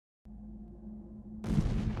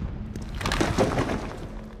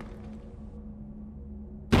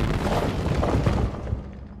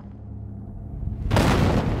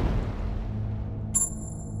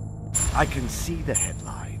I can see the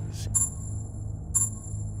headlines.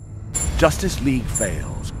 Justice League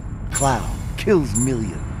fails. Clown kills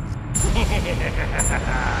millions.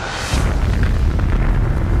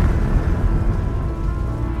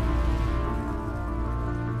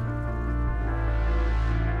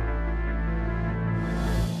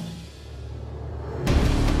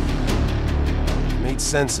 Made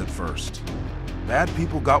sense at first. Bad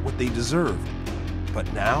people got what they deserved.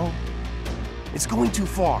 But now, it's going too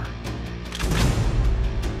far.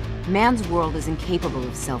 Man's world is incapable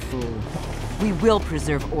of self-rule. We will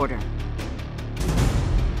preserve order.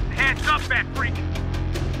 Hands up, that freak!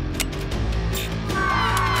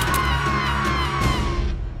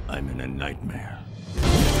 I'm in a nightmare.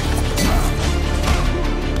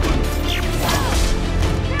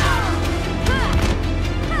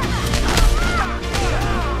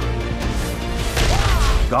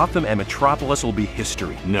 Gotham and Metropolis will be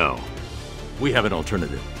history. No. We have an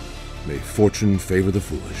alternative. May fortune favor the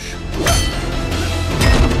foolish.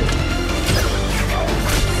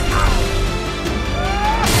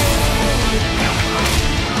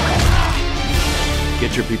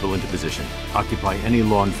 Get your people into position. Occupy any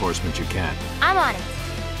law enforcement you can. I'm on it.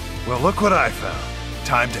 Well, look what I found.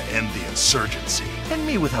 Time to end the insurgency. And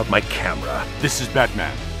me without my camera. This is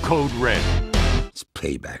Batman. Code Red. It's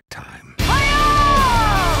payback time.